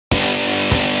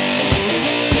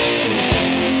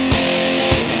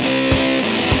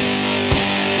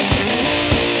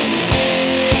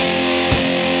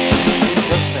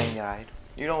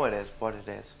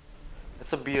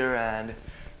It's a beer, and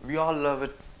we all love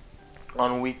it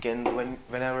on weekend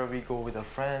whenever we go with our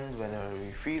friends, whenever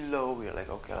we feel low, we're like,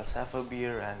 okay, let's have a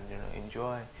beer and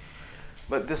enjoy.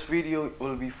 But this video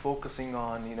will be focusing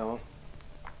on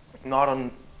not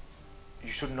on you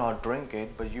should not drink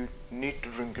it, but you need to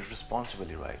drink it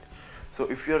responsibly, right? So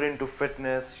if you're into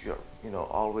fitness, you're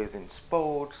always in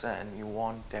sports and you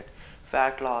want that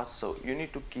fat loss, so you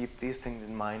need to keep these things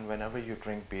in mind whenever you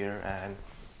drink beer, and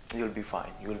you'll be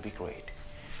fine, you'll be great.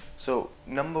 So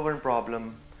number one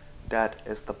problem, that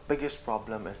is the biggest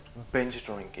problem, is binge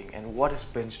drinking. And what is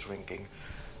binge drinking?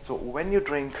 So when you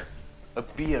drink a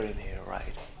beer in here,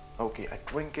 right? Okay, I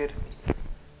drink it,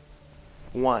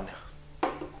 one,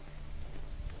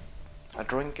 I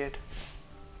drink it,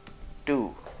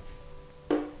 two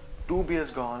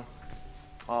beers gone,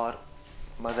 or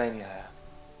maza hi nahi aaya,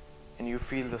 and you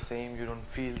feel the same, you don't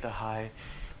feel the high,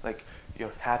 like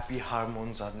your happy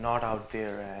hormones are not out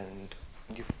there, and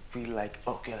you feel like,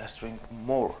 okay, let's drink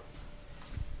more.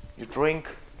 You drink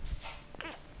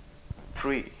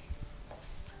three,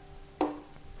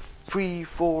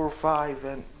 4, 5,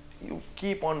 and you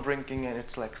keep on drinking, and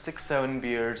it's like 6, 7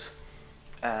 beers,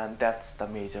 and that's the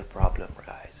major problem,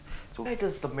 guys. So it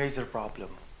is the major problem,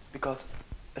 because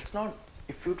it's not,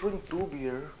 if you drink 2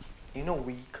 beer in a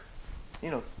week,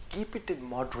 keep it in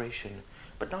moderation.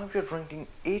 But now if you're drinking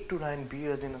 8 to 9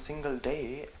 beers in a single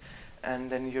day,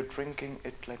 and then you're drinking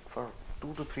it like for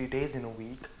 2 to 3 days in a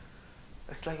week,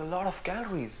 it's like a lot of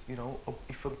calories.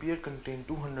 If a beer contains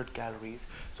 200 calories,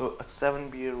 so a 7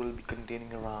 beer will be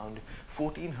containing around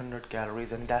 1400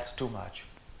 calories, and that's too much.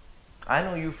 I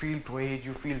know you feel great,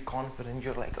 you feel confident,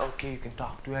 you're like, okay, you can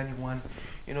talk to anyone,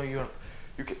 you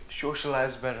can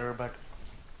socialize better, but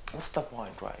what's the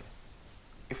point, right?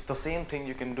 If the same thing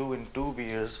you can do in 2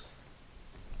 beers,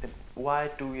 then why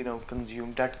to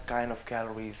consume that kind of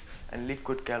calories? And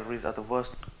liquid calories are the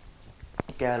worst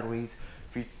calories.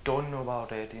 We don't know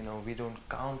about it, we don't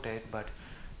count it, but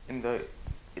at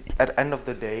the end of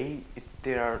the day,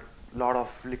 there are a lot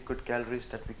of liquid calories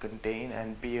that we contain,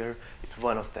 and beer is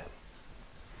one of them.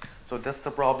 So that's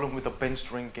the problem with the binge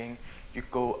drinking. You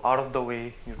go out of the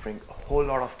way, you drink a whole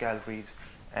lot of calories,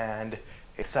 and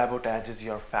it sabotages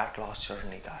your fat loss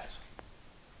journey, guys.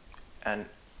 And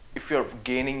if you're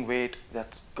gaining weight,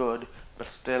 that's good, but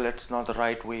still it's not the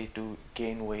right way to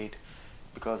gain weight,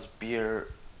 because beer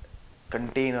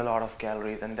contain a lot of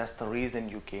calories, and that's the reason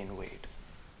you gain weight.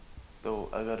 So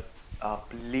agar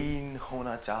aap lean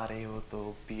hona cha rahe ho,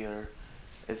 to beer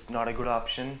is not a good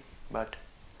option. But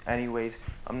anyways,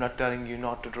 I'm not telling you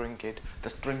not to drink it,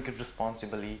 just drink it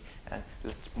responsibly, and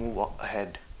let's move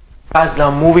ahead. Guys,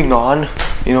 now moving on,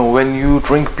 when you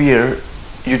drink beer,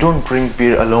 you don't drink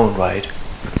beer alone, right?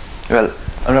 Well,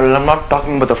 I'm not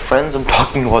talking about the friends, I'm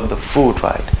talking about the food,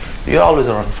 right? You're always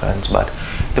around friends, but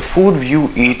the food you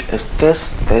eat is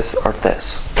this or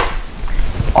this.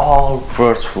 All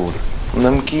worse food.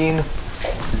 Namkeen,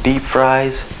 deep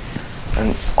fries,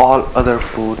 and all other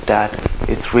food that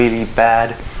is really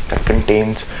bad, that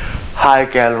contains high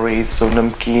calories. So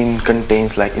namkeen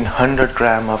contains, like in 100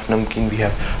 gram of namkeen we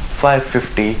have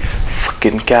 550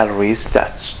 fucking calories.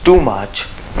 That's too much.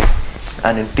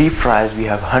 And in deep fries we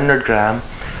have 100 gram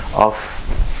of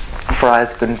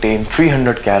fries contain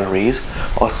 300 calories,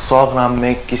 और 100 ग्राम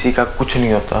में किसी का कुछ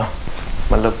नहीं होता,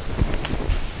 मतलब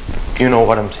you know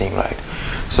what I'm saying, right?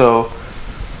 So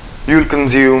you'll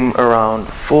consume around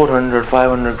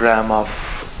 400-500 gram of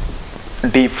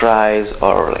deep fries,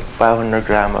 or like 500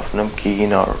 gram of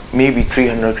namkeen, or maybe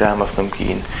 300 gram of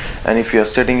namkeen. And if you're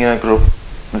sitting in a group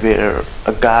where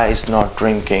a guy is not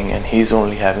drinking and he's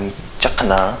only having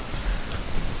chakna,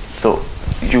 so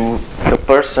the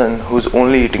person who's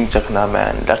only eating chakna,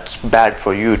 man, that's bad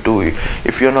for you too.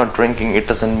 If you're not drinking, it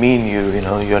doesn't mean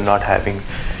you're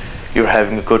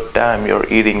having a good time. You're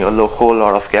eating a whole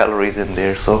lot of calories in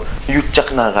there. So you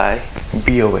chakna guy,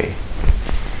 be away.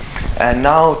 And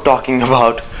now talking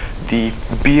about the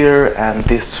beer and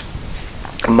this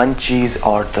munchies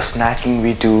or the snacking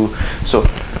we do. So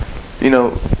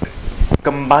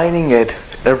combining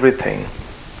everything,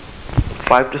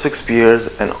 5 to 6 beers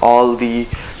and all the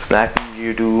snacking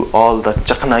you do, all the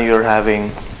chakna you're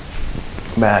having,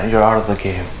 man, you're out of the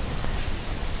game.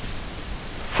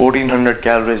 1400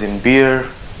 calories in beer,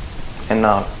 and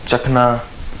now chakna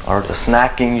or the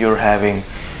snacking you're having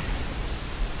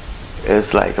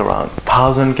is like around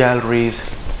 1000 calories.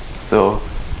 So,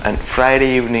 and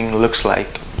Friday evening looks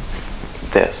like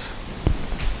this.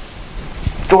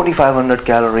 2500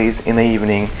 calories in the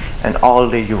evening, and all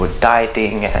day you were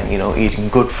dieting and eating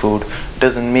good food.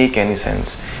 Doesn't make any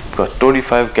sense, because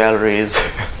 25 calories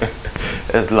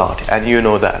is a lot, and you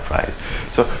know that, right?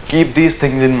 So keep these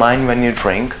things in mind when you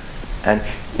drink. And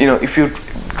if you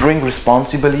drink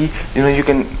responsibly, you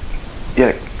can,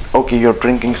 yeah, okay, you're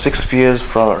drinking 6 beers.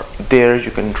 For there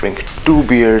you can drink 2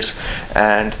 beers,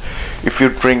 and if you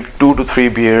drink 2 to 3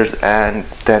 beers, and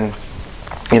then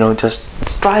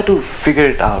just try to figure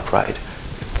it out, right?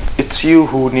 It's you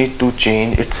who need to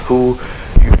change. It's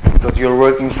because you're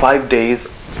working 5 days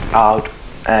out,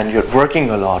 and you're working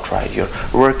a lot, right? You're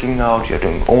working out, you're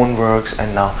doing own works,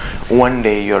 and now one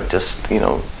day you're just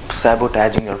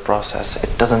sabotaging your process.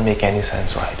 It doesn't make any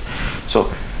sense, right?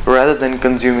 So rather than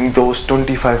consuming those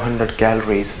 2500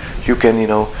 calories, you can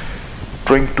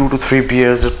drink 2 to 3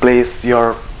 beers, replace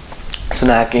your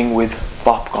snacking with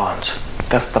popcorns.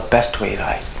 That's the best way,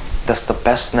 right? That's the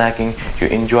best snacking. You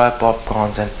enjoy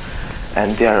popcorns,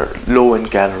 and they are low in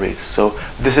calories. So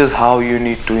this is how you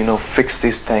need to fix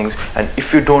these things. And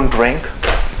if you don't drink,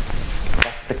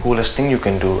 that's the coolest thing you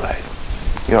can do, right?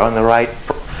 You're on the right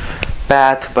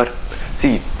path. But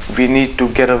see, we need to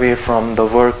get away from the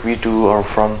work we do, or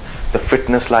from the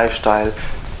fitness lifestyle.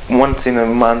 Once in a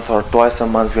month or twice a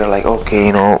month, we're like,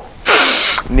 okay,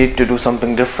 need to do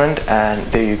something different, and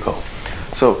there you go.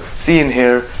 So see in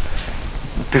here,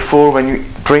 before, when you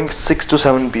drink 6 to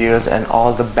 7 beers and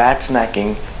all the bad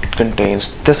snacking, it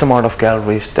contains this amount of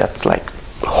calories. That's like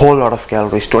a whole lot of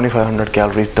calories. 2500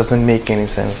 calories doesn't make any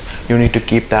sense. You need to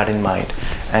keep that in mind.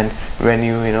 And when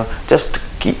you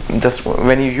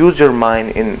when you use your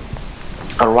mind in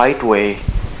a right way,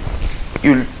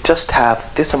 you just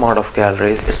have this amount of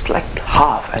calories. It's like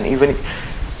half, and even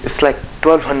it's like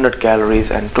 1200 calories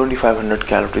and 2500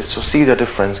 calories. So see the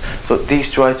difference. So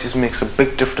these choices makes a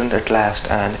big difference at last,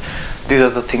 and these are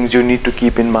the things you need to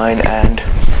keep in mind. And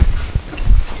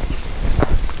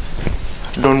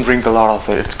don't drink a lot of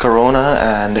it. It's Corona,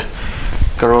 and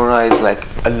Corona is like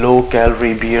a low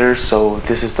calorie beer, so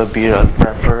this is the beer I'll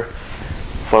prefer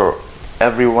for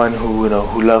everyone who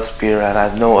loves beer. And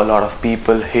I know a lot of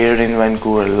people here in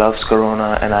Vancouver loves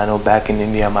Corona, and I know back in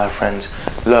India my friends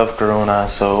love Corona.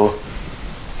 So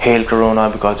hail Corona,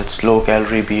 because it's low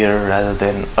calorie beer rather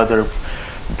than other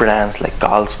brands like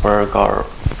Carlsberg or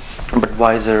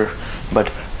Budweiser.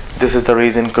 But this is the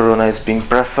reason Corona is being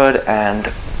preferred. And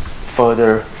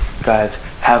further, guys,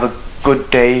 have a good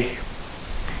day.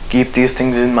 Keep these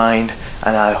things in mind,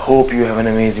 and I hope you have an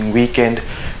amazing weekend.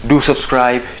 Do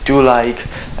subscribe, do like,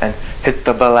 and hit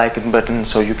the bell icon button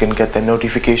so you can get the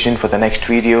notification for the next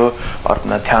video. और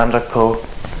अपना ध्यान रखो.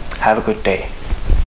 Have a good day.